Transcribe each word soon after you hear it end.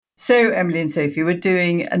So, Emily and Sophie, we're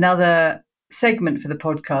doing another segment for the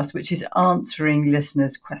podcast, which is answering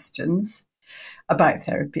listeners' questions about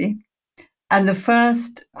therapy. And the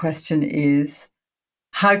first question is,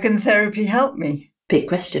 how can therapy help me? Big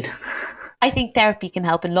question. I think therapy can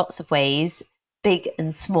help in lots of ways, big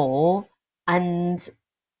and small. And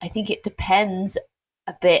I think it depends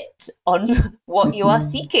a bit on what you are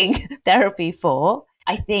seeking therapy for.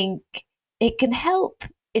 I think it can help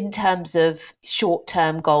in terms of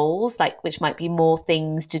short-term goals, like which might be more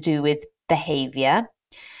things to do with behavior.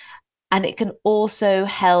 And it can also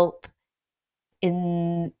help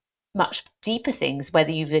in much deeper things,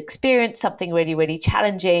 whether you've experienced something really, really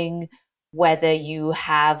challenging, whether you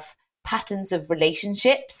have patterns of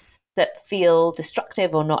relationships that feel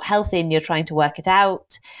destructive or not healthy and you're trying to work it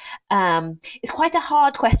out. It's quite a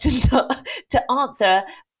hard question to answer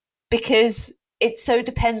because it so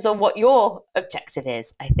depends on what your objective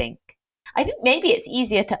is, I think. I think maybe it's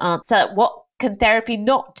easier to answer what can therapy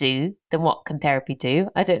not do than what can therapy do.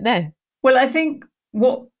 I don't know. Well, I think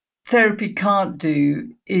what therapy can't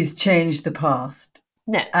do is change the past.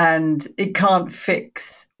 No. And it can't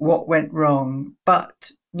fix what went wrong. But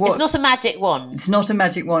it's not a magic wand. It's not a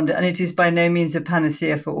magic wand, and it is by no means a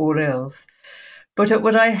panacea for all ills. But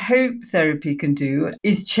what I hope therapy can do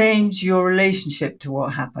is change your relationship to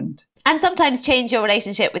what happened. And sometimes change your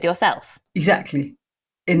relationship with yourself. Exactly,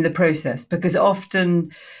 in the process. Because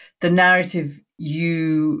often the narrative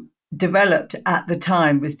you developed at the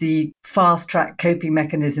time was the fast-track coping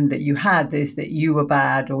mechanism that you had, is that you were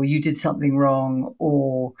bad or you did something wrong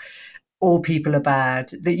or all people are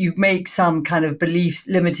bad, that you make some kind of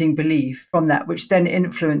limiting belief from that, which then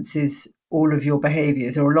influences all of your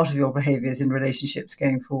behaviors or a lot of your behaviors in relationships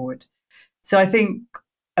going forward. So I think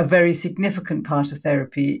a very significant part of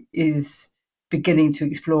therapy is beginning to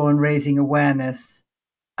explore and raising awareness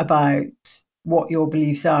about what your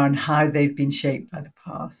beliefs are and how they've been shaped by the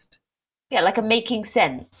past. Yeah, like a making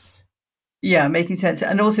sense. Yeah, making sense.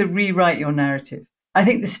 And also rewrite your narrative. I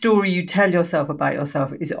think the story you tell yourself about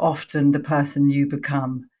yourself is often the person you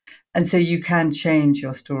become. And so you can change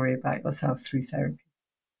your story about yourself through therapy.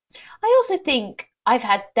 I also think I've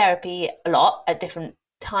had therapy a lot at different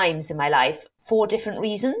times in my life for different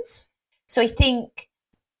reasons. So I think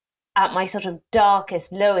at my sort of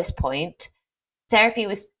darkest, lowest point, therapy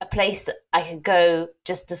was a place that I could go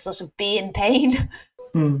just to sort of be in pain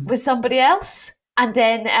with somebody else. And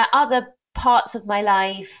then at other parts of my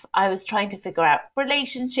life, I was trying to figure out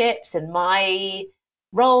relationships and my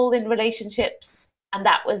role in relationships. And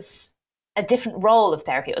that was a different role of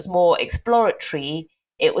therapy. It was more exploratory.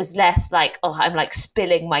 It was less like, oh, I'm like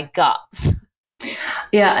spilling my guts.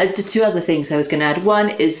 Yeah, the two other things I was going to add.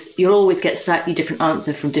 One is you'll always get slightly different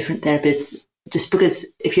answer from different therapists, just because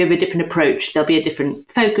if you have a different approach, there'll be a different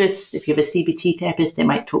focus. If you have a CBT therapist, they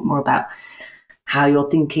might talk more about how your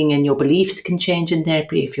thinking and your beliefs can change in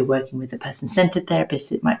therapy. If you're working with a person-centered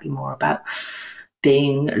therapist, it might be more about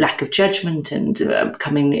being lack of judgment and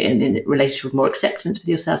coming in relationship with more acceptance with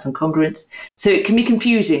yourself and congruence. So it can be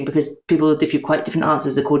confusing because people will give you quite different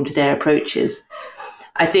answers according to their approaches.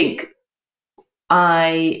 I think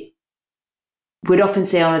I would often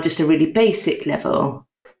say on just a really basic level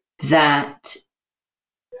that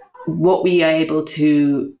what we are able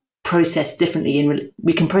to process differently,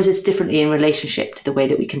 we can process differently in relationship to the way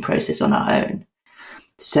that we can process on our own.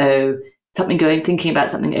 So thinking about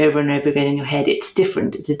something over and over again in your head, it's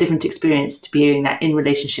different. It's a different experience to be doing that in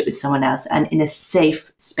relationship with someone else and in a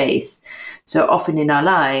safe space. So often in our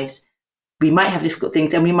lives, we might have difficult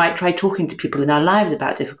things and we might try talking to people in our lives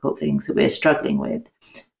about difficult things that we're struggling with.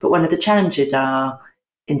 But one of the challenges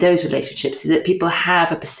in those relationships is that people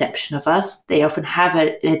have a perception of us. They often have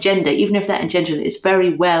an agenda, even if that agenda is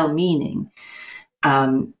very well-meaning.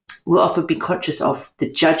 We'll often be conscious of the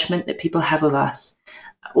judgment that people have of us,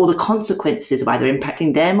 or the consequences of either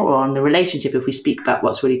impacting them or on the relationship if we speak about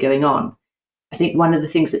what's really going on. I think one of the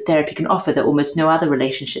things that therapy can offer that almost no other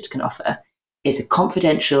relationships can offer is a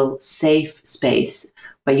confidential, safe space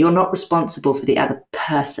where you're not responsible for the other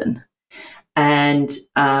person. And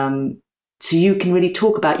so you can really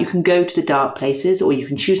talk about, you can go to the dark places or you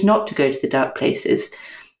can choose not to go to the dark places.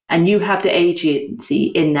 And you have the agency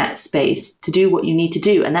in that space to do what you need to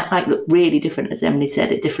do. And that might look really different, as Emily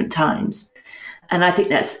said, at different times. And I think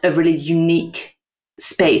that's a really unique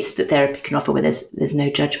space that therapy can offer where there's no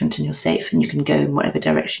judgment and you're safe and you can go in whatever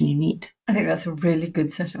direction you need. I think that's a really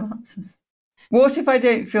good set of answers. What if I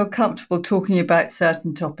don't feel comfortable talking about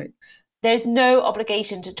certain topics? There's no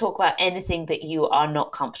obligation to talk about anything that you are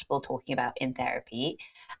not comfortable talking about in therapy.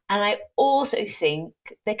 And I also think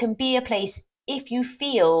there can be a place, if you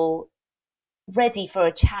feel ready for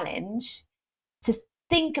a challenge, to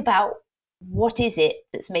think about what is it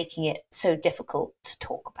that's making it so difficult to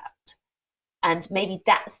talk about. And maybe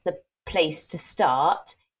that's the place to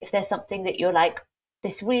start. If there's something that you're like,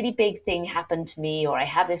 this really big thing happened to me, or I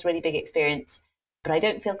have this really big experience, but I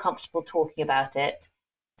don't feel comfortable talking about it.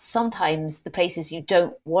 Sometimes the places you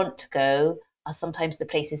don't want to go are sometimes the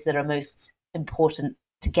places that are most important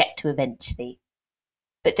to get to eventually.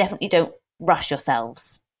 But definitely don't rush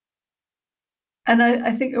yourselves. And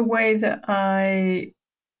I think a way that I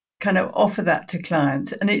kind of offer that to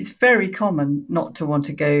clients, and it's very common not to want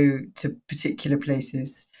to go to particular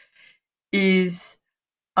places, is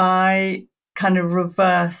I kind of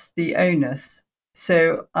reverse the onus.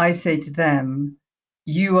 So I say to them,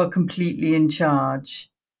 you are completely in charge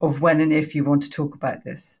of when and if you want to talk about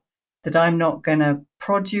this, that I'm not going to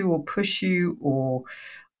prod you or push you or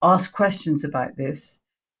ask questions about this.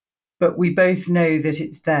 But we both know that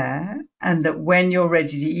it's there, and that when you're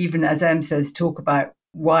ready to, even as Em says, talk about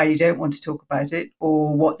why you don't want to talk about it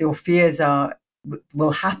or what your fears are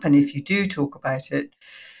will happen if you do talk about it,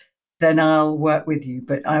 then I'll work with you.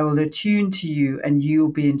 But I will attune to you and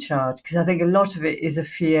you'll be in charge. Because I think a lot of it is a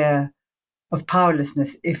fear of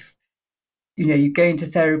powerlessness. If, you go into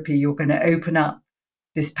therapy, you're going to open up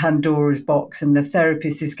this Pandora's box and the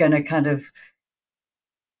therapist is going to kind of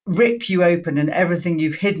rip you open, and everything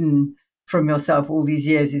you've hidden from yourself all these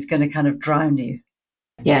years is going to kind of drown you.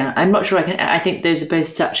 Yeah, I'm not sure I think those are both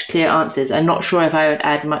such clear answers. I'm not sure if I would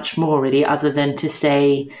add much more really, other than to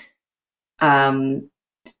say, when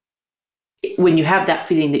you have that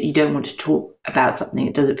feeling that you don't want to talk about something,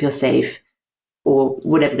 it doesn't feel safe, or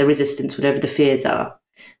whatever the resistance, whatever the fears are,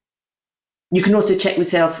 you can also check with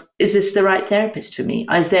yourself, is this the right therapist for me?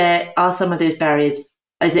 Are some of those barriers,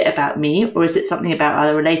 is it about me, or is it something about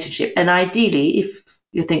our relationship? And ideally, if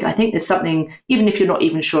you think, I think there's something, even if you're not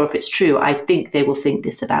even sure if it's true, I think they will think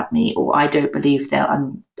this about me, or I don't believe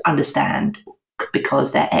they'll understand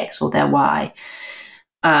because they're X or they're Y.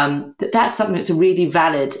 That's something that's really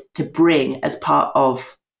valid to bring as part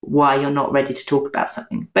of why you're not ready to talk about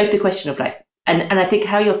something. Both the question of and I think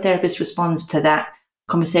how your therapist responds to that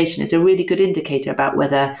conversation is a really good indicator about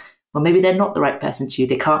whether, well, maybe they're not the right person to you.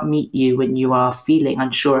 They can't meet you when you are feeling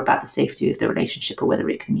unsure about the safety of the relationship, or whether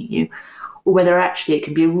it can meet you, or whether actually it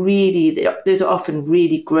can be those are often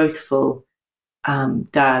really growthful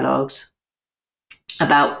dialogues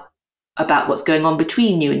about what's going on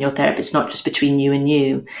between you and your therapist, not just between you and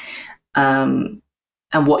you, and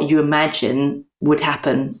what you imagine would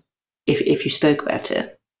happen if you spoke about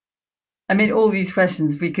it. I mean, all these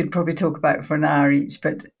questions we could probably talk about for an hour each,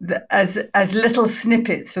 but as little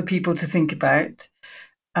snippets for people to think about,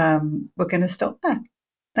 we're going to stop there.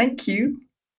 Thank you.